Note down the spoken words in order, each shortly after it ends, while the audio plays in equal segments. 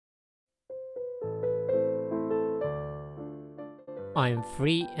I am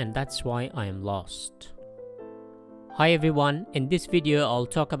free and that's why I am lost. Hi everyone, in this video I'll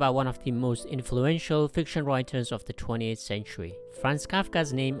talk about one of the most influential fiction writers of the 20th century. Franz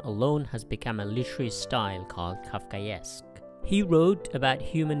Kafka's name alone has become a literary style called Kafkaesque. He wrote about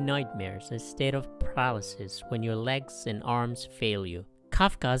human nightmares, a state of paralysis when your legs and arms fail you.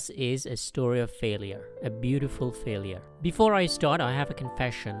 Kafka's is a story of failure, a beautiful failure. Before I start, I have a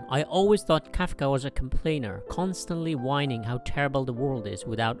confession. I always thought Kafka was a complainer, constantly whining how terrible the world is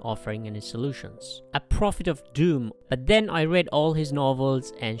without offering any solutions. A prophet of doom, but then I read all his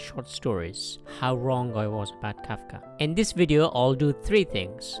novels and short stories. How wrong I was about Kafka. In this video, I'll do three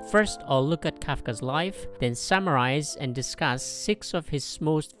things. First, I'll look at Kafka's life, then summarize and discuss 6 of his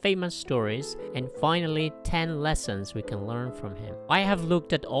most famous stories, and finally 10 lessons we can learn from him. I have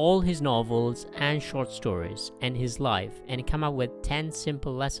looked at all his novels and short stories and his life and come up with 10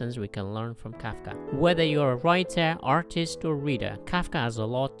 simple lessons we can learn from Kafka. Whether you're a writer, artist or reader, Kafka has a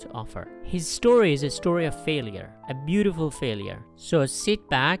lot to offer. His story is a story of failure, a beautiful failure. So sit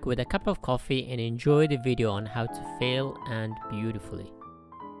back with a cup of coffee and enjoy the video on how to fail and beautifully.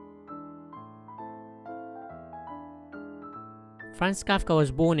 Franz Kafka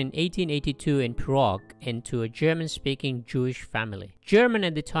was born in 1882 in Prague into a German-speaking Jewish family. German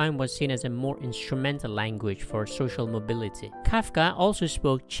at the time was seen as a more instrumental language for social mobility. Kafka also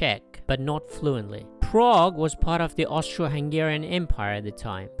spoke Czech, but not fluently. Prague was part of the Austro-Hungarian Empire at the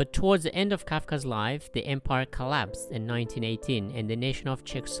time, but towards the end of Kafka's life, the empire collapsed in 1918 and the nation of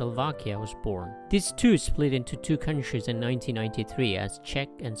Czechoslovakia was born. This too split into 2 countries in 1993 as Czech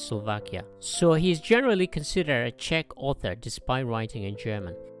and Slovakia. So he is generally considered a Czech author despite writing in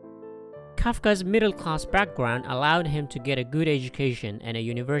German. Kafka's middle-class background allowed him to get a good education and a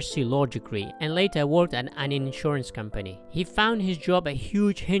university law degree, and later worked at an insurance company. He found his job a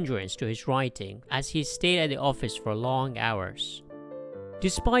huge hindrance to his writing, as he stayed at the office for long hours.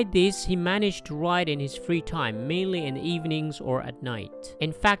 Despite this, he managed to write in his free time, mainly in the evenings or at night.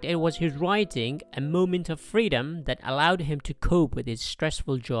 In fact, it was his writing, a moment of freedom, that allowed him to cope with his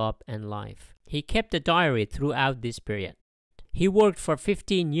stressful job and life. He kept a diary throughout this period. He worked for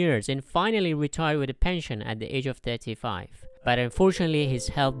 15 years and finally retired with a pension at the age of 35. But unfortunately, his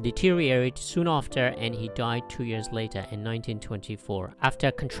health deteriorated soon after and he died 2 years later in 1924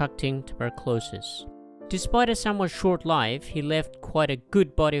 after contracting tuberculosis. Despite a somewhat short life, he left quite a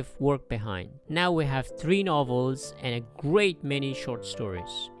good body of work behind. Now we have 3 novels and a great many short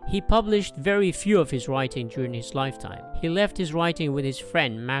stories. He published very few of his writing during his lifetime. He left his writing with his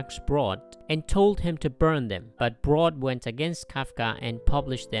friend Max Brod and told him to burn them, but Brod went against Kafka and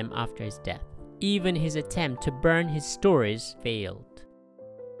published them after his death. Even his attempt to burn his stories failed.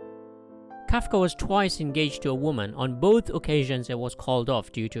 Kafka was twice engaged to a woman. On both occasions it was called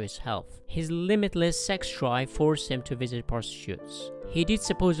off due to his health. His limitless sex drive forced him to visit prostitutes. He did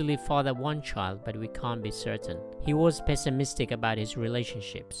supposedly father 1 child, but we can't be certain. He was pessimistic about his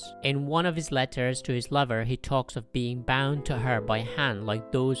relationships. In one of his letters to his lover, he talks of being bound to her by hand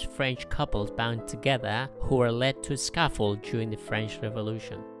like those French couples bound together who were led to a scaffold during the French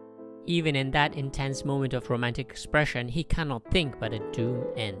Revolution. Even in that intense moment of romantic expression, he cannot think but a doomed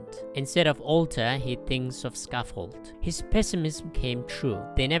end. Instead of altar, he thinks of scaffold. His pessimism came true.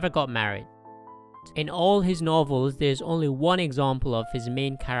 They never got married. In all his novels, there is only one example of his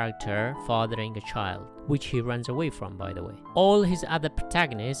main character fathering a child, which he runs away from, by the way. All his other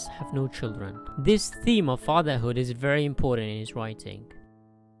protagonists have no children. This theme of fatherhood is very important in his writing.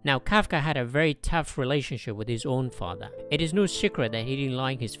 Now, Kafka had a very tough relationship with his own father. It is no secret that he didn't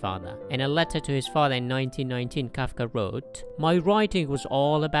like his father. In a letter to his father in 1919, Kafka wrote, "My writing was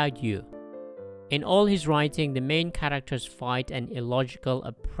all about you." In all his writing, the main characters fight an illogical,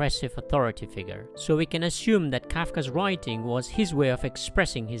 oppressive authority figure. So we can assume that Kafka's writing was his way of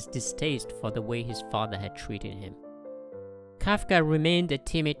expressing his distaste for the way his father had treated him. Kafka remained a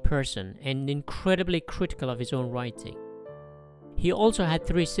timid person and incredibly critical of his own writing. He also had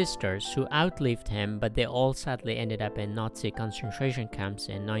 3 sisters who outlived him, but they all sadly ended up in Nazi concentration camps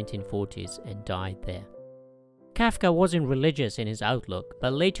in 1940s and died there. Kafka wasn't religious in his outlook,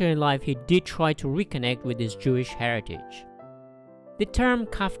 but later in life he did try to reconnect with his Jewish heritage. The term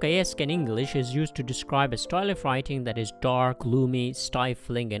Kafkaesque in English is used to describe a style of writing that is dark, gloomy,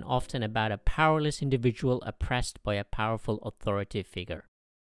 stifling, and often about a powerless individual oppressed by a powerful authority figure.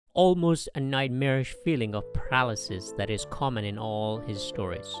 almost a nightmarish feeling of paralysis that is common in all his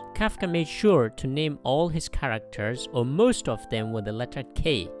stories. Kafka made sure to name all his characters, or most of them, with the letter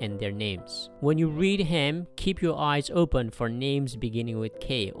K in their names. When you read him, keep your eyes open for names beginning with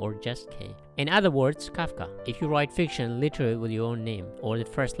K or just K. In other words, Kafka. If you write fiction, literally with your own name or the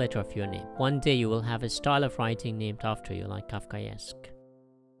first letter of your name, one day you will have a style of writing named after you, like Kafkaesque.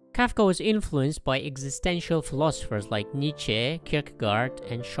 Kafka was influenced by existential philosophers like Nietzsche, Kierkegaard,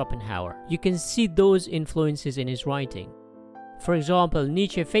 and Schopenhauer. You can see those influences in his writing. For example,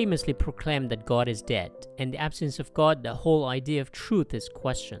 Nietzsche famously proclaimed that God is dead. In the absence of God, the whole idea of truth is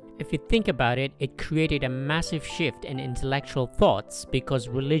questioned. If you think about it, it created a massive shift in intellectual thoughts because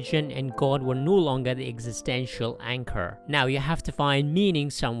religion and God were no longer the existential anchor. Now you have to find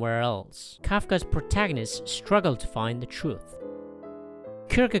meaning somewhere else. Kafka's protagonists struggled to find the truth.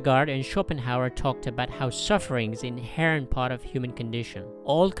 Kierkegaard and Schopenhauer talked about how suffering is an inherent part of human condition.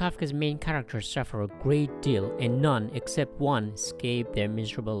 All Kafka's main characters suffer a great deal, and none except one escape their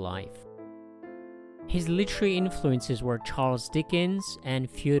miserable life. His literary influences were Charles Dickens and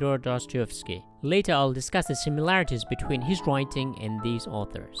Fyodor Dostoevsky. Later I'll discuss the similarities between his writing and these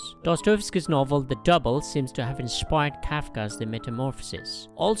authors. Dostoevsky's novel The Double seems to have inspired Kafka's The Metamorphosis.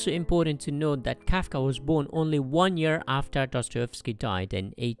 Also important to note that Kafka was born only 1 year after Dostoevsky died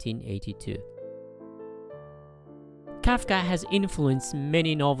in 1882. Kafka has influenced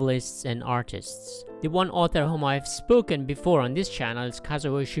many novelists and artists. The one author whom I have spoken before on this channel is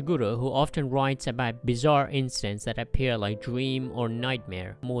Kazuo Ishiguro, who often writes about bizarre incidents that appear like dream or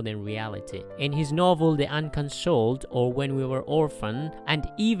nightmare more than reality. In his novel The Unconsoled, or When We Were Orphaned, and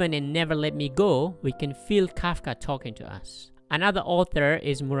even in Never Let Me Go, we can feel Kafka talking to us. Another author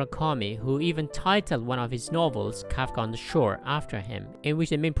is Murakami, who even titled one of his novels Kafka on the Shore after him, in which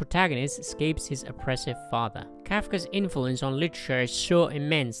the main protagonist escapes his oppressive father. Kafka's influence on literature is so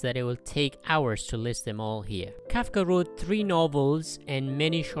immense that it will take hours to list them all here. Kafka wrote 3 novels and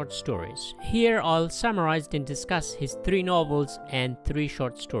many short stories. Here I'll summarize and discuss his 3 novels and 3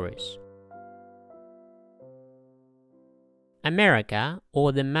 short stories. America,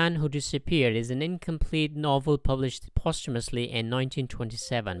 or The Man Who Disappeared, is an incomplete novel published posthumously in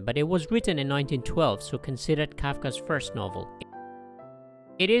 1927, but it was written in 1912, so considered Kafka's first novel.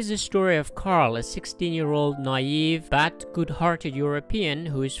 It is the story of Karl, a 16-year-old naive but good-hearted European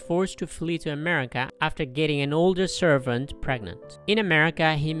who is forced to flee to America after getting an older servant pregnant. In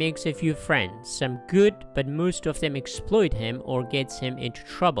America, he makes a few friends, some good, but most of them exploit him or gets him into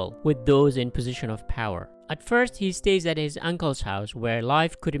trouble with those in position of power. At first, he stays at his uncle's house where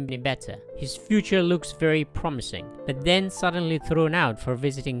life couldn't be better. His future looks very promising, but then suddenly thrown out for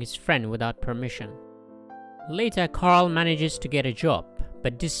visiting his friend without permission. Later, Karl manages to get a job,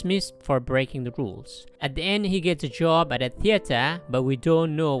 but dismissed for breaking the rules. At the end, he gets a job at a theater, but we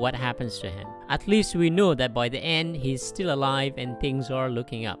don't know what happens to him. At least we know that by the end, he's still alive and things are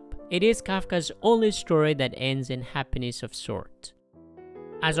looking up. It is Kafka's only story that ends in happiness of sort.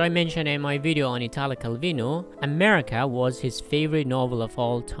 As I mentioned in my video on Italo Calvino, America was his favorite novel of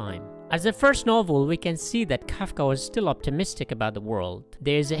all time. As the first novel, we can see that Kafka was still optimistic about the world.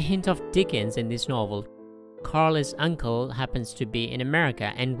 There is a hint of Dickens in this novel. Karl's uncle happens to be in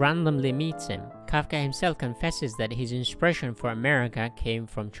America and randomly meets him. Kafka himself confesses that his inspiration for America came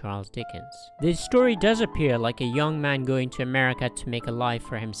from Charles Dickens. The story does appear like a young man going to America to make a life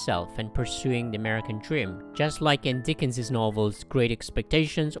for himself and pursuing the American dream, just like in Dickens' novels Great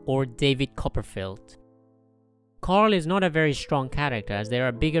Expectations or David Copperfield. Karl is not a very strong character as there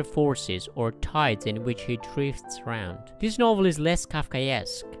are bigger forces or tides in which he drifts around. This novel is less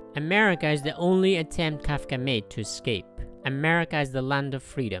Kafkaesque. America is the only attempt Kafka made to escape. America is the land of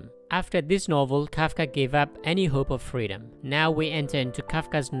freedom. After this novel, Kafka gave up any hope of freedom. Now we enter into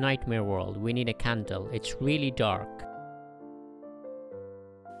Kafka's nightmare world. We need a candle. It's really dark.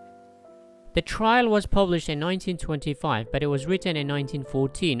 The Trial was published in 1925, but it was written in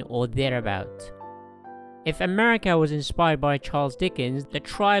 1914 or thereabout. If America was inspired by Charles Dickens, The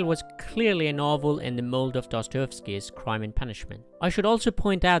Trial was clearly a novel in the mold of Dostoevsky's Crime and Punishment. I should also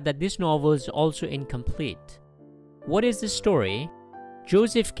point out that this novel is also incomplete. What is the story?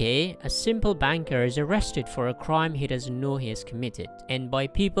 Joseph K., a simple banker, is arrested for a crime he doesn't know he has committed, and by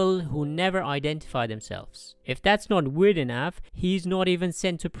people who never identify themselves. If that's not weird enough, he's not even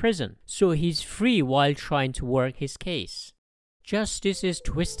sent to prison, so he's free while trying to work his case. Justice is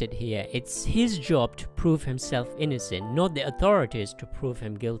twisted here. It's his job to prove himself innocent, not the authorities to prove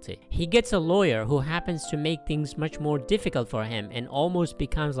him guilty. He gets a lawyer who happens to make things much more difficult for him and almost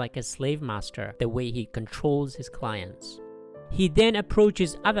becomes like a slave master the way he controls his clients. He then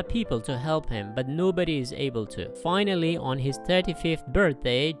approaches other people to help him, but nobody is able to. Finally, on his 35th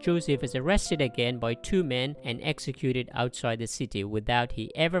birthday, Joseph is arrested again by two men and executed outside the city without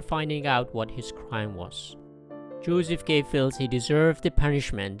he ever finding out what his crime was. Joseph K. feels he deserved the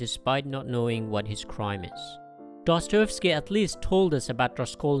punishment despite not knowing what his crime is. Dostoevsky at least told us about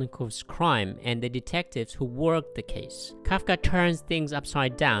Raskolnikov's crime and the detectives who worked the case. Kafka turns things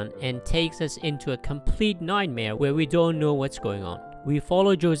upside down and takes us into a complete nightmare where we don't know what's going on. We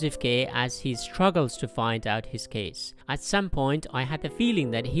follow Joseph K. as he struggles to find out his case. At some point, I had the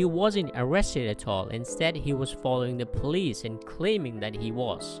feeling that he wasn't arrested at all. Instead, he was following the police and claiming that he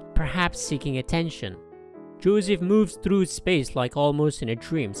was, perhaps seeking attention. Joseph moves through space like almost in a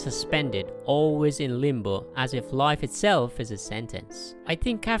dream, suspended, always in limbo, as if life itself is a sentence. I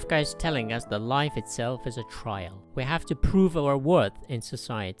think Kafka is telling us that life itself is a trial. We have to prove our worth in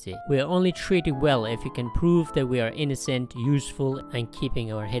society. We are only treated well if we can prove that we are innocent, useful, and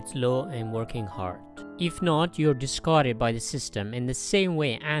keeping our heads low and working hard. If not, you're discarded by the system in the same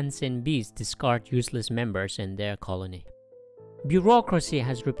way ants and bees discard useless members in their colony. Bureaucracy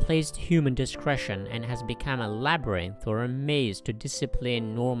has replaced human discretion and has become a labyrinth or a maze to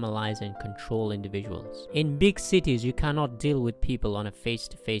discipline, normalize, and control individuals. In big cities, you cannot deal with people on a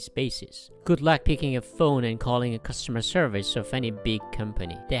face-to-face basis. Good luck picking a phone and calling a customer service of any big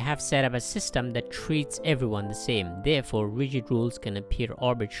company. They have set up a system that treats everyone the same, therefore rigid rules can appear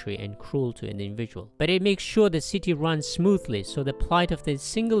arbitrary and cruel to an individual. But it makes sure the city runs smoothly, so the plight of the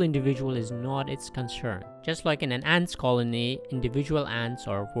single individual is not its concern. Just like in an ant's colony, individual ants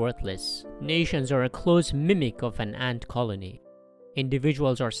are worthless. Nations are a close mimic of an ant colony.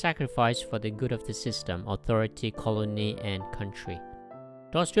 Individuals are sacrificed for the good of the system, authority, colony, and country.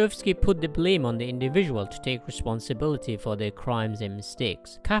 Dostoevsky put the blame on the individual to take responsibility for their crimes and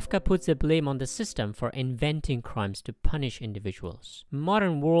mistakes. Kafka puts the blame on the system for inventing crimes to punish individuals.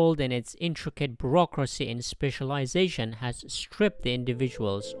 Modern world and its intricate bureaucracy and specialization has stripped the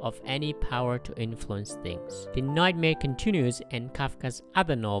individuals of any power to influence things. The nightmare continues in Kafka's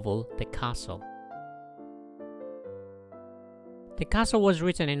other novel, The Castle. The Castle was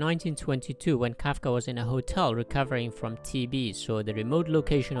written in 1922 when Kafka was in a hotel recovering from TB, so the remote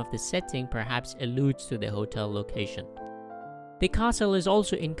location of the setting perhaps alludes to the hotel location. The Castle is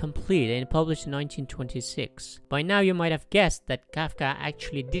also incomplete and published in 1926. By now you might have guessed that Kafka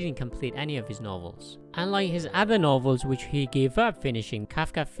actually didn't complete any of his novels. Unlike his other novels which he gave up finishing,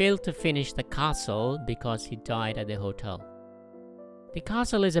 Kafka failed to finish The Castle because he died at the hotel. The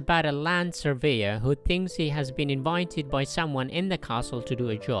Castle is about a land surveyor who thinks he has been invited by someone in the castle to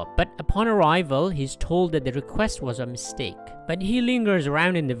do a job. But upon arrival, he's told that the request was a mistake. But he lingers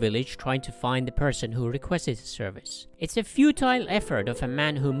around in the village trying to find the person who requested his service. It's a futile effort of a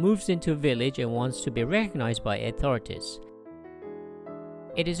man who moves into a village and wants to be recognized by authorities.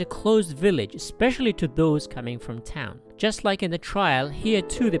 It is a closed village, especially to those coming from town. Just like in the trial, here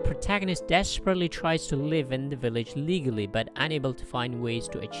too the protagonist desperately tries to live in the village legally but unable to find ways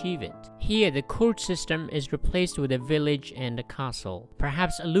to achieve it. Here the court system is replaced with a village and a castle,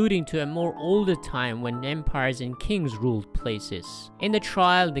 perhaps alluding to a more older time when empires and kings ruled places. In the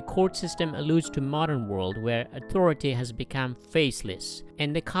trial, the court system alludes to modern world where authority has become faceless.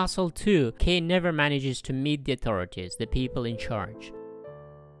 In the castle too, Kay never manages to meet the authorities, the people in charge.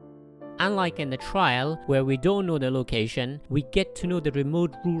 Unlike in the trial, where we don't know the location, we get to know the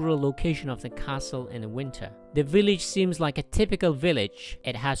remote rural location of the castle in the winter. The village seems like a typical village.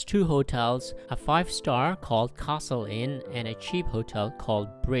 It has two hotels, a 5-star called Castle Inn and a cheap hotel called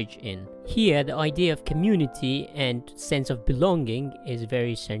Bridge Inn. Here, the idea of community and sense of belonging is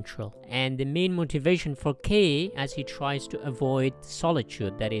very central, and the main motivation for Kay as he tries to avoid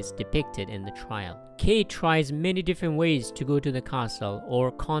solitude that is depicted in the trial. Kay tries many different ways to go to the castle,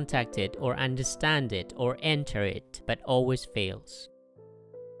 or contact it, or understand it, or enter it, but always fails.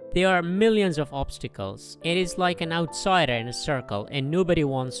 There are millions of obstacles. It is like an outsider in a circle and nobody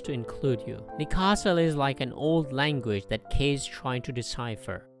wants to include you. The castle is like an old language that Kay is trying to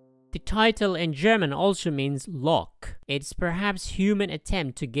decipher. The title in German also means lock. It's perhaps human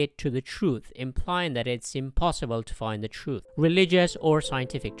attempt to get to the truth, implying that it's impossible to find the truth, religious or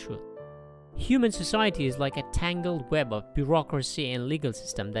scientific truth. Human society is like a tangled web of bureaucracy and legal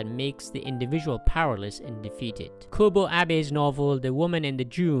system that makes the individual powerless and defeated. Kobo Abe's novel The Woman in the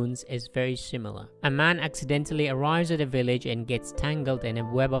Dunes is very similar. A man accidentally arrives at a village and gets tangled in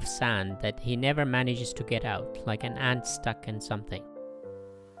a web of sand that he never manages to get out, like an ant stuck in something.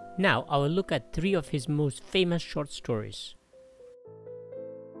 Now I will look at 3 of his most famous short stories.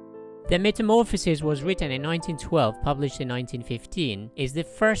 The Metamorphosis was written in 1912, published in 1915, is the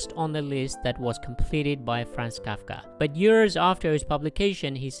first on the list that was completed by Franz Kafka. But years after its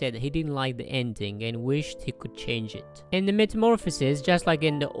publication, he said he didn't like the ending and wished he could change it. In the Metamorphosis, just like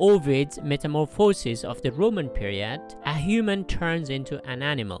in the Ovid's Metamorphosis of the Roman period, a human turns into an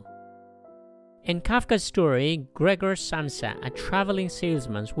animal. In Kafka's story, Gregor Samsa, a traveling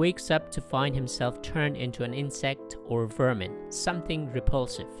salesman, wakes up to find himself turned into an insect or vermin, something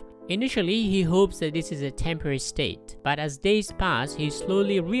repulsive. Initially, he hopes that this is a temporary state, but as days pass, he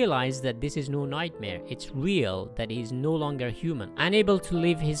slowly realizes that this is no nightmare, it's real, that he is no longer human. Unable to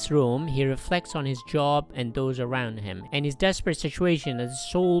leave his room, he reflects on his job and those around him, and his desperate situation as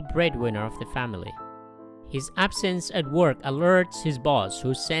the sole breadwinner of the family. His absence at work alerts his boss,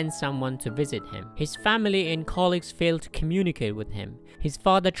 who sends someone to visit him. His family and colleagues fail to communicate with him. His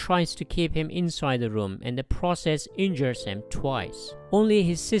father tries to keep him inside the room, and the process injures him twice. Only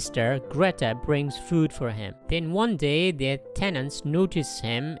his sister, Greta, brings food for him. Then one day, their tenants notice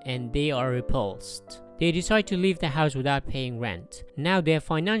him and they are repulsed. They decide to leave the house without paying rent. Now their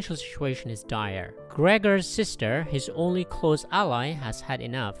financial situation is dire. Gregor's sister, his only close ally, has had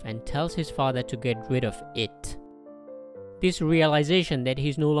enough and tells his father to get rid of it. This realization that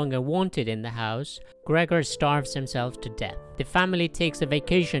he's no longer wanted in the house, Gregor starves himself to death. The family takes a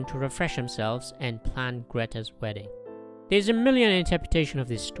vacation to refresh themselves and plan Greta's wedding. There's a million interpretations of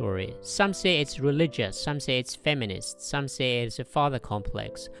this story. Some say it's religious, some say it's feminist, some say it's a father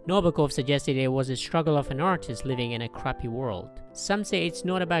complex. Nabokov suggested it was a struggle of an artist living in a crappy world. Some say it's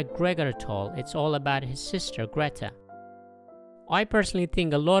not about Gregor at all, it's all about his sister Greta. I personally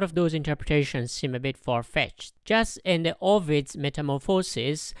think a lot of those interpretations seem a bit far-fetched. Just in the Ovid's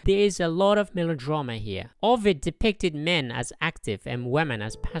Metamorphosis, there is a lot of melodrama here. Ovid depicted men as active and women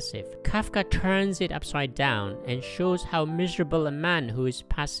as passive. Kafka turns it upside down and shows how miserable a man who is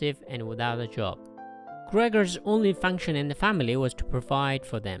passive and without a job. Gregor's only function in the family was to provide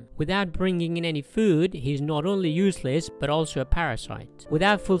for them. Without bringing in any food, he is not only useless but also a parasite.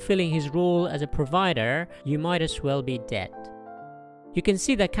 Without fulfilling his role as a provider, you might as well be dead. You can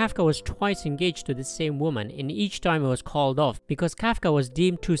see that Kafka was twice engaged to the same woman, and each time he was called off because Kafka was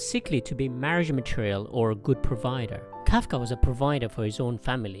deemed too sickly to be marriage material or a good provider. Kafka was a provider for his own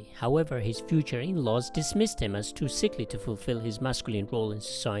family, however his future in-laws dismissed him as too sickly to fulfill his masculine role in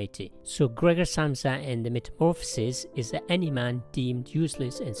society. So Gregor Samsa and the Metamorphosis is any man deemed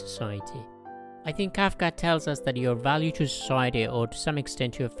useless in society. I think Kafka tells us that your value to society or to some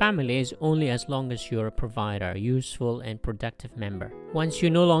extent to your family is only as long as you're a provider, useful and productive member. Once you're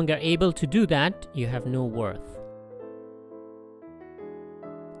no longer able to do that, you have no worth.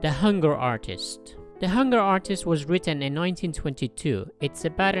 The Hunger Artist. The Hunger Artist was written in 1922. It's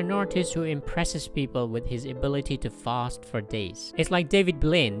about an artist who impresses people with his ability to fast for days. It's like David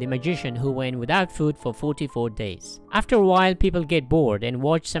Blaine, the magician who went without food for 44 days. After a while, people get bored and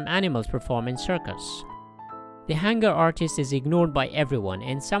watch some animals perform in circus. The Hunger Artist is ignored by everyone,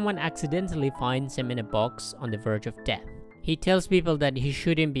 and someone accidentally finds him in a box on the verge of death. He tells people that he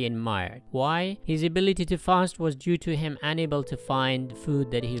shouldn't be admired. Why? His ability to fast was due to him unable to find food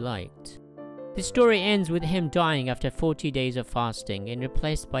that he liked. The story ends with him dying after 40 days of fasting and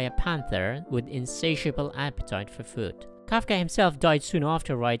replaced by a panther with insatiable appetite for food. Kafka himself died soon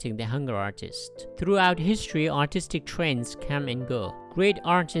after writing The Hunger Artist. Throughout history, artistic trends come and go. Great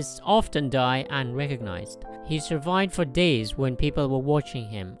artists often die unrecognized. He survived for days when people were watching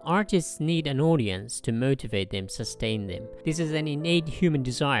him. Artists need an audience to motivate them, sustain them. This is an innate human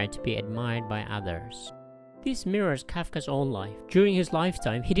desire to be admired by others. This mirrors Kafka's own life. During his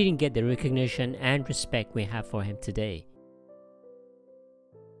lifetime, he didn't get the recognition and respect we have for him today.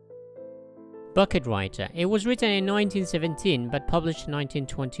 Bucket Writer. It was written in 1917 but published in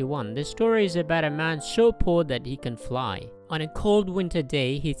 1921. The story is about a man so poor that he can fly. On a cold winter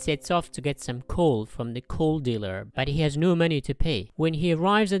day, he sets off to get some coal from the coal dealer, but he has no money to pay. When he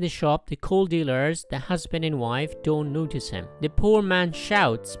arrives at the shop, the coal dealers, the husband and wife, don't notice him. The poor man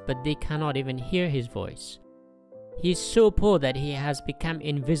shouts, but they cannot even hear his voice. He is so poor that he has become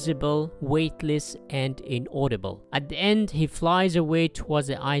invisible, weightless, and inaudible. At the end, he flies away towards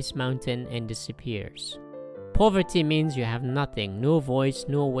the ice mountain and disappears. Poverty means you have nothing, no voice,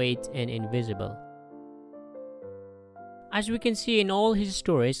 no weight, and invisible. As we can see in all his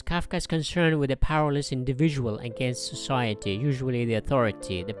stories, Kafka is concerned with a powerless individual against society, usually the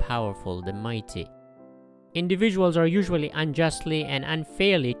authority, the powerful, the mighty. Individuals are usually unjustly and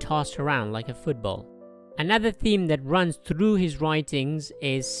unfairly tossed around like a football. Another theme that runs through his writings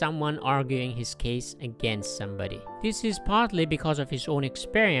is someone arguing his case against somebody. This is partly because of his own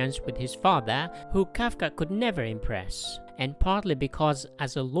experience with his father, who Kafka could never impress. and partly because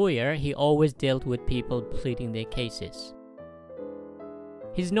as a lawyer he always dealt with people pleading their cases.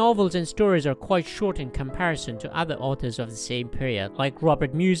 His novels and stories are quite short in comparison to other authors of the same period, like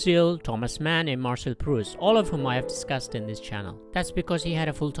Robert Musil, Thomas Mann, and Marcel Proust, all of whom I have discussed in this channel. That's because he had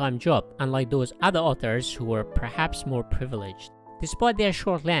a full-time job, unlike those other authors who were perhaps more privileged. Despite their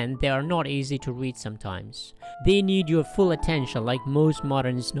short length, they are not easy to read sometimes. They need your full attention like most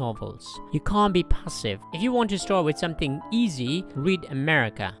modernist novels. You can't be passive. If you want to start with something easy, read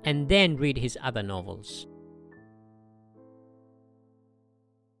America, and then read his other novels.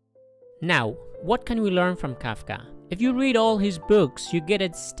 Now, what can we learn from Kafka? If you read all his books, you get a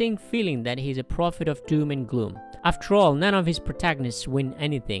distinct feeling that he's a prophet of doom and gloom. After all, none of his protagonists win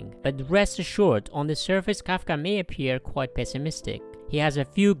anything, but rest assured, on the surface Kafka may appear quite pessimistic. He has a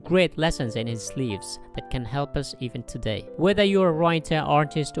few great lessons in his sleeves that can help us even today. Whether you're a writer,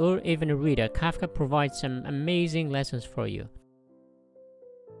 artist, or even a reader, Kafka provides some amazing lessons for you.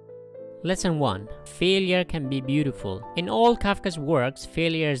 Lesson 1. Failure can be beautiful. In all Kafka's works,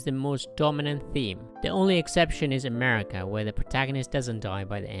 failure is the most dominant theme. The only exception is America, where the protagonist doesn't die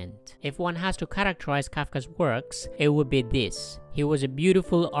by the end. If one has to characterize Kafka's works, it would be this: he was a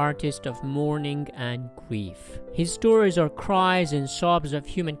beautiful artist of mourning and grief. His stories are cries and sobs of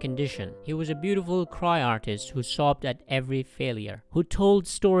human condition. He was a beautiful cry artist who sobbed at every failure, who told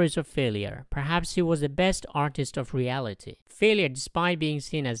stories of failure. Perhaps he was the best artist of reality. Failure, despite being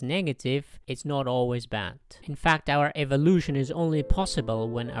seen as negative, it's not always bad. In fact, our evolution is only possible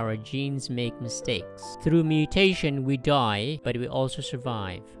when our genes make mistakes. Through mutation, we die, but we also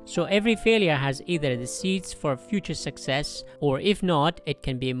survive. So every failure has either the seeds for future success, or if not, it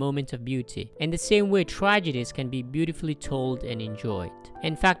can be a moment of beauty. In the same way, tragedies can be beautifully told and enjoyed.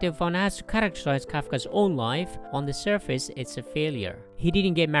 In fact, if one has to characterize Kafka's own life, on the surface, it's a failure. He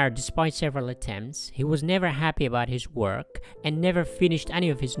didn't get married despite several attempts, he was never happy about his work, and never finished any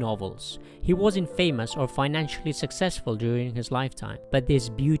of his novels. He wasn't famous or financially successful during his lifetime, but there's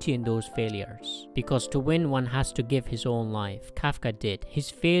beauty in those failures. Because to win, one has to give his own life. Kafka did. His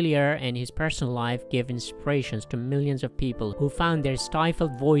failure and his personal life gave inspirations to millions of people who found their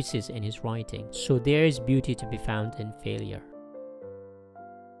stifled voices in his writing. So there is beauty to be found in failure.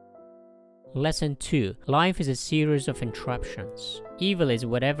 Lesson 2. Life is a series of interruptions. Evil is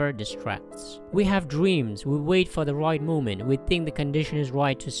whatever distracts. We have dreams, we wait for the right moment, we think the condition is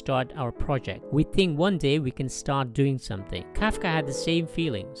right to start our project. We think one day we can start doing something. Kafka had the same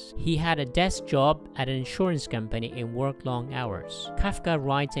feelings. He had a desk job at an insurance company and worked long hours. Kafka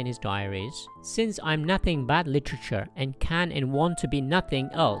writes in his diaries, "Since I'm nothing but literature and can and want to be nothing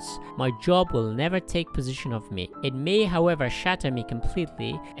else, my job will never take possession of me. It may, however, shatter me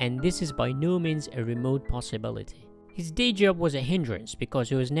completely, and this is by no means a remote possibility." His day job was a hindrance because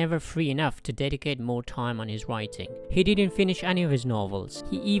he was never free enough to dedicate more time on his writing. He didn't finish any of his novels.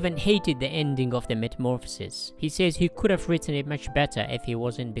 He even hated the ending of the Metamorphosis. He says he could have written it much better if it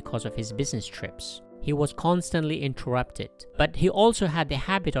wasn't because of his business trips. He was constantly interrupted. But he also had the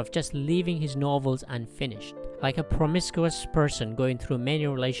habit of just leaving his novels unfinished, like a promiscuous person going through many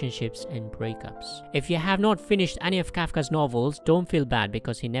relationships and breakups. If you have not finished any of Kafka's novels, don't feel bad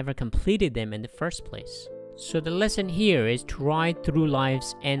because he never completed them in the first place. So the lesson here is to ride through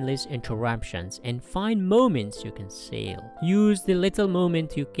life's endless interruptions and find moments you can sail. Use the little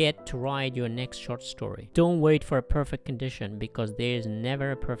moment you get to write your next short story. Don't wait for a perfect condition because there is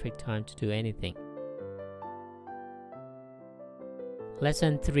never a perfect time to do anything.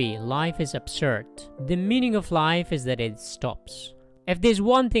 Lesson 3. Life is absurd. The meaning of life is that it stops. If there's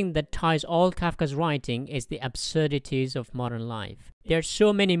one thing that ties all Kafka's writing, is the absurdities of modern life. There are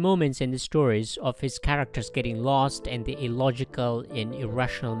so many moments in the stories of his characters getting lost in the illogical and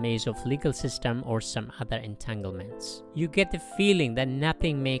irrational maze of legal system or some other entanglements. You get the feeling that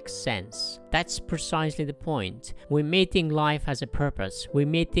nothing makes sense. That's precisely the point. We may think life has a purpose. We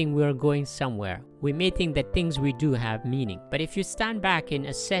may think we are going somewhere. We may think that things we do have meaning. But if you stand back and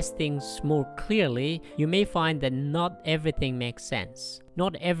assess things more clearly, you may find that not everything makes sense.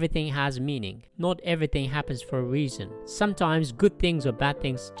 Not everything has meaning. Not everything happens for a reason. Sometimes good things or bad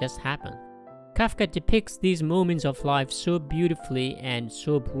things just happen. Kafka depicts these moments of life so beautifully and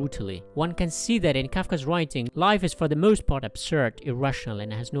so brutally. One can see that in Kafka's writing, life is for the most part absurd, irrational,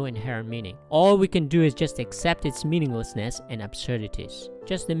 and has no inherent meaning. All we can do is just accept its meaninglessness and absurdities.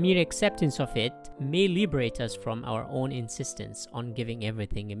 Just the mere acceptance of it may liberate us from our own insistence on giving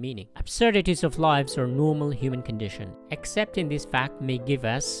everything a meaning. Absurdities of lives are normal human condition. Accepting this fact may give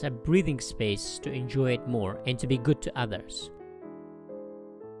us a breathing space to enjoy it more and to be good to others.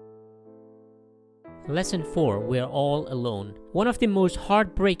 Lesson 4. We're all alone. One of the most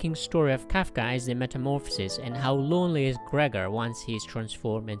heartbreaking stories of Kafka is the metamorphosis and how lonely is Gregor once he is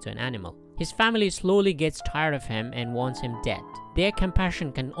transformed into an animal. His family slowly gets tired of him and wants him dead. Their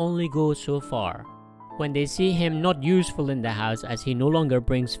compassion can only go so far. When they see him not useful in the house as he no longer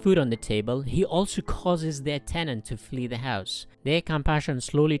brings food on the table, he also causes their tenant to flee the house. Their compassion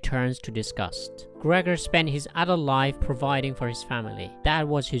slowly turns to disgust. Gregor spent his adult life providing for his family. That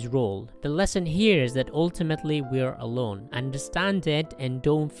was his role. The lesson here is that ultimately we are alone. Understand it and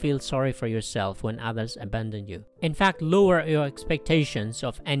don't feel sorry for yourself when others abandon you. In fact, lower your expectations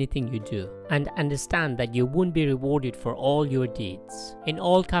of anything you do and understand that you won't be rewarded for all your deeds. In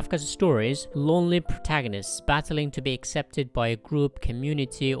all Kafka's stories, lonely protagonists battling to be accepted by a group,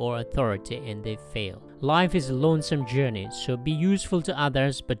 community, or authority, and they fail. Life is a lonesome journey, so be useful to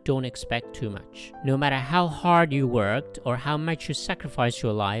others but don't expect too much. No matter how hard you worked or how much you sacrifice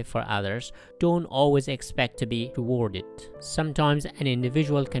your life for others, don't always expect to be rewarded. Sometimes an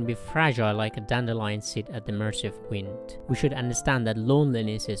individual can be fragile like a dandelion seed at the mercy of wind. We should understand that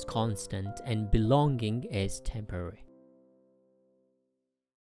loneliness is constant and belonging is temporary.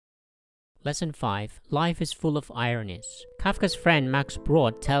 Lesson 5. Life is full of ironies. Kafka's friend Max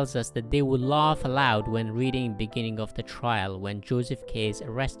Brod tells us that they would laugh aloud when reading the beginning of the trial when Joseph K. is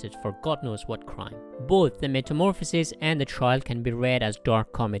arrested for God knows what crime. Both the metamorphosis and the trial can be read as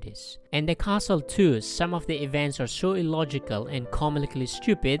dark comedies. In The Castle too, some of the events are so illogical and comically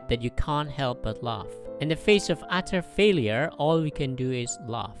stupid that you can't help but laugh. In the face of utter failure, all we can do is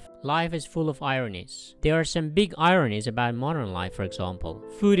laugh. Life is full of ironies. There are some big ironies about modern life, for example.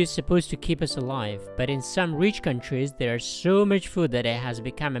 Food is supposed to keep us alive, but in some rich countries, there is so much food that it has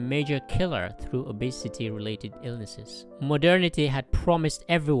become a major killer through obesity-related illnesses. Modernity had promised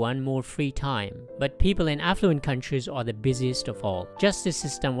everyone more free time, but people in affluent countries are the busiest of all. Justice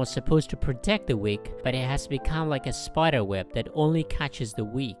system was supposed to protect the weak, but it has become like a spider web that only catches the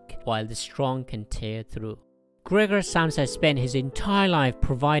weak, while the strong can tear through. Gregor Samsa spent his entire life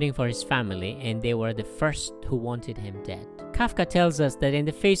providing for his family, and they were the first who wanted him dead. Kafka tells us that in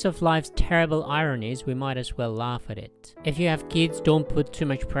the face of life's terrible ironies, we might as well laugh at it. If you have kids, don't put too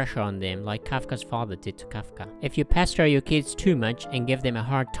much pressure on them like Kafka's father did to Kafka. If you pester your kids too much and give them a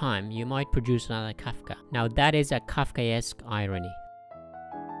hard time, you might produce another Kafka. Now that is a Kafkaesque irony.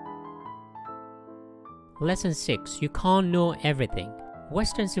 Lesson 6. You can't know everything.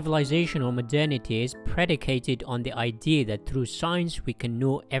 Western civilization or modernity is predicated on the idea that through science we can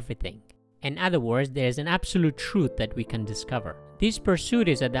know everything. In other words, there is an absolute truth that we can discover. This pursuit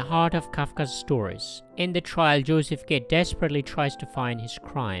is at the heart of Kafka's stories. In the trial, Joseph K. desperately tries to find his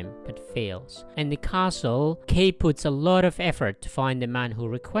crime, but fails. In The Castle, K. puts a lot of effort to find the man who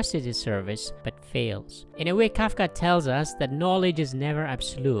requested his service, but fails. In a way, Kafka tells us that knowledge is never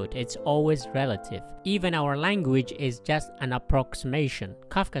absolute, it's always relative. Even our language is just an approximation.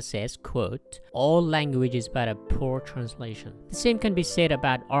 Kafka says, quote, "All language is but a poor translation." The same can be said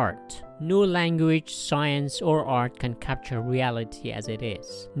about art. No language, science, or art can capture reality as it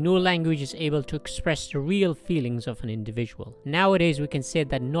is. No language is able to express the real feelings of an individual. Nowadays, we can say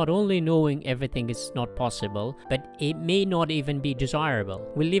that not only knowing everything is not possible, but it may not even be desirable.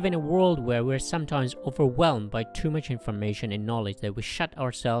 We live in a world where we're sometimes overwhelmed by too much information and knowledge that we shut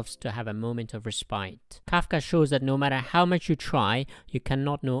ourselves to have a moment of respite. Kafka shows that no matter how much you try, you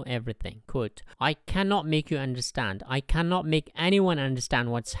cannot know everything. Quote, "I cannot make you understand. I cannot make anyone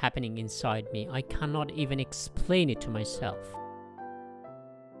understand what's happening inside me. I cannot even explain it to myself."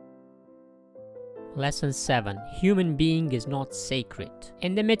 Lesson 7. Human being is not sacred.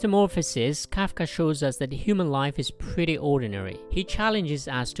 In The Metamorphosis, Kafka shows us that human life is pretty ordinary. He challenges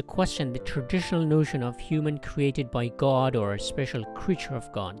us to question the traditional notion of human created by God or a special creature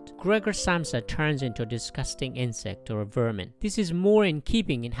of God. Gregor Samsa turns into a disgusting insect or a vermin. This is more in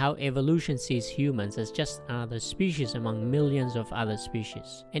keeping in how evolution sees humans as just another species among millions of other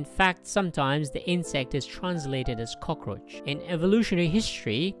species. In fact, sometimes the insect is translated as cockroach. In evolutionary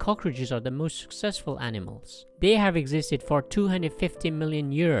history, cockroaches are the most successful animals. They have existed for 250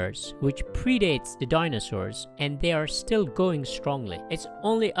 million years, which predates the dinosaurs, and they are still going strongly. It's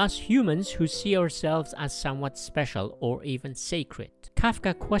only us humans who see ourselves as somewhat special or even sacred.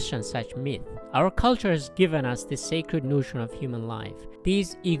 Kafka questions such myth. Our culture has given us the sacred notion of human life.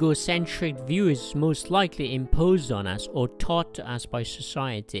 These egocentric views most likely imposed on us or taught to us by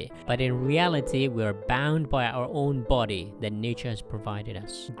society, but in reality we are bound by our own body that nature has provided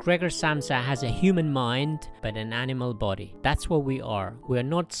us. Gregor Samsa has a human mind, but an animal body. That's what we are. We are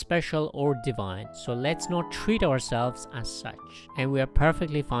not special or divine, so let's not treat ourselves as such. And we are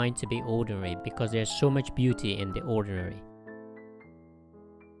perfectly fine to be ordinary because there's so much beauty in the ordinary.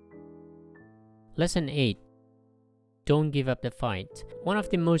 Lesson 8. Don't give up the fight. One of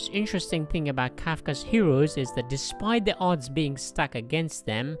the most interesting things about Kafka's heroes is that despite the odds being stacked against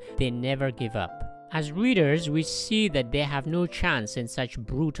them, they never give up. As readers, we see that they have no chance in such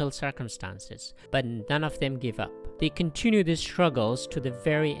brutal circumstances, but none of them give up. They continue their struggles to the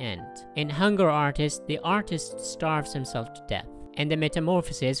very end. In Hunger Artist, the artist starves himself to death. In the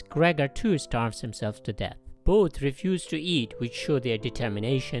Metamorphosis, Gregor too starves himself to death. Both refuse to eat, which show their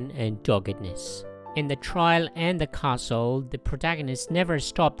determination and doggedness. In The Trial and The Castle, the protagonists never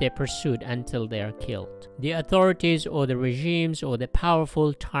stop their pursuit until they are killed. The authorities or the regimes or the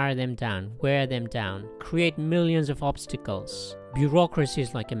powerful tire them down, wear them down, create millions of obstacles. Bureaucracy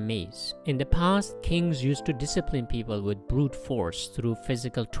is like a maze. In the past, kings used to discipline people with brute force through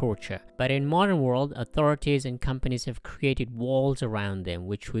physical torture. But in modern world, authorities and companies have created walls around them,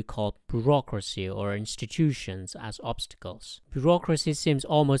 which we call bureaucracy or institutions, as obstacles. Bureaucracy seems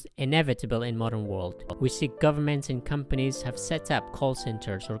almost inevitable in modern world. We see governments and companies have set up call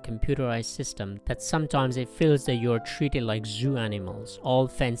centers or computerized systems that sometimes it feels that you are treated like zoo animals, all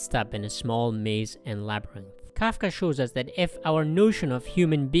fenced up in a small maze and labyrinth. Kafka shows us that if our notion of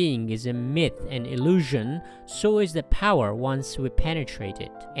human being is a myth and illusion, so is the power once we penetrate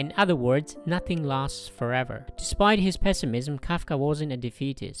it. In other words, nothing lasts forever. Despite his pessimism, Kafka wasn't a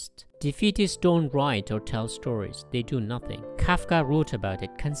defeatist. Defeatists don't write or tell stories, they do nothing. Kafka wrote about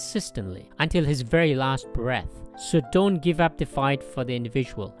it consistently until his very last breath. So don't give up the fight for the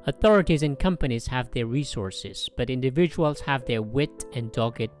individual. Authorities and companies have their resources, but individuals have their wit and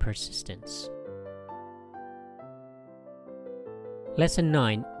dogged persistence. Lesson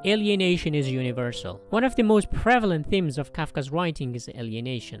 9. Alienation is universal. One of the most prevalent themes of Kafka's writing is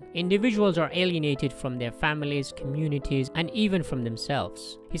alienation. Individuals are alienated from their families, communities, and even from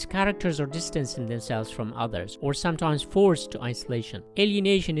themselves. His characters are distancing themselves from others, or sometimes forced to isolation.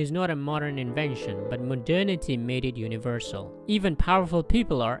 Alienation is not a modern invention, but modernity made it universal. Even powerful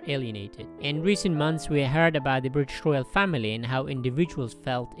people are alienated. In recent months, we heard about the British royal family and how individuals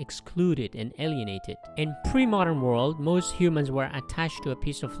felt excluded and alienated. In pre-modern world, most humans were attached to a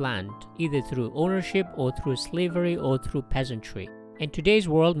piece of land, either through ownership or through slavery or through peasantry. In today's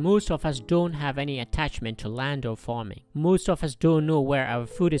world, most of us don't have any attachment to land or farming. Most of us don't know where our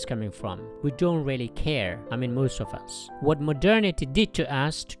food is coming from. We don't really care. Most of us. What modernity did to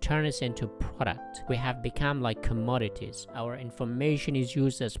us to turn us into product. We have become like commodities. Our information is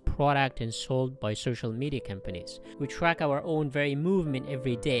used as product and sold by social media companies. We track our own very movement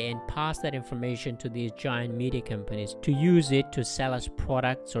every day and pass that information to these giant media companies to use it to sell us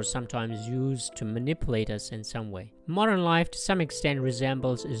products or sometimes use to manipulate us in some way. Modern life to some extent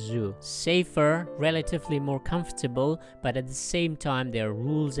resembles a zoo. Safer, relatively more comfortable, but at the same time there are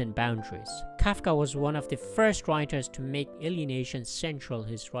rules and boundaries. Kafka was one of the first writers to make alienation central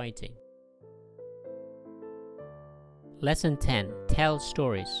his writing. Lesson 10. Tell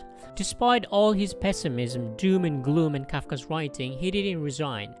stories. Despite all his pessimism, doom and gloom in Kafka's writing, he didn't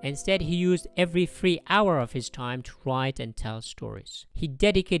resign. Instead, he used every free hour of his time to write and tell stories. He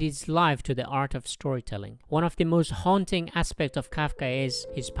dedicated his life to the art of storytelling. One of the most haunting aspects of Kafka is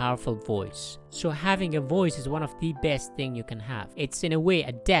his powerful voice. So having a voice is one of the best things you can have. It's in a way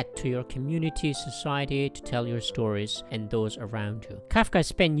a debt to your community, society, to tell your stories and those around you. Kafka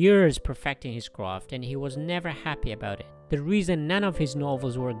spent years perfecting his craft and he was never happy about it. The reason none of his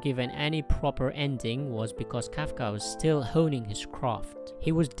novels were given any proper ending was because Kafka was still honing his craft.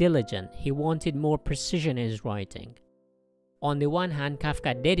 He was diligent, he wanted more precision in his writing. On the one hand,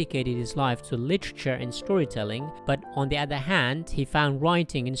 Kafka dedicated his life to literature and storytelling, but on the other hand, he found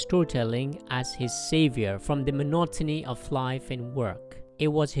writing and storytelling as his savior from the monotony of life and work. It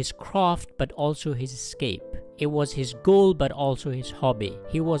was his craft, but also his escape. It was his goal, but also his hobby.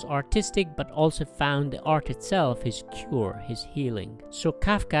 He was artistic, but also found the art itself his cure, his healing. So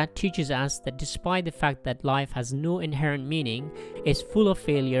Kafka teaches us that despite the fact that life has no inherent meaning, is full of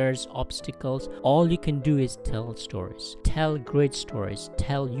failures, obstacles, all you can do is tell stories. Tell great stories,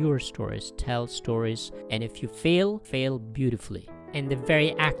 tell your stories, tell stories, and if you fail, fail beautifully. In the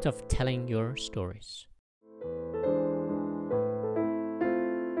very act of telling your stories.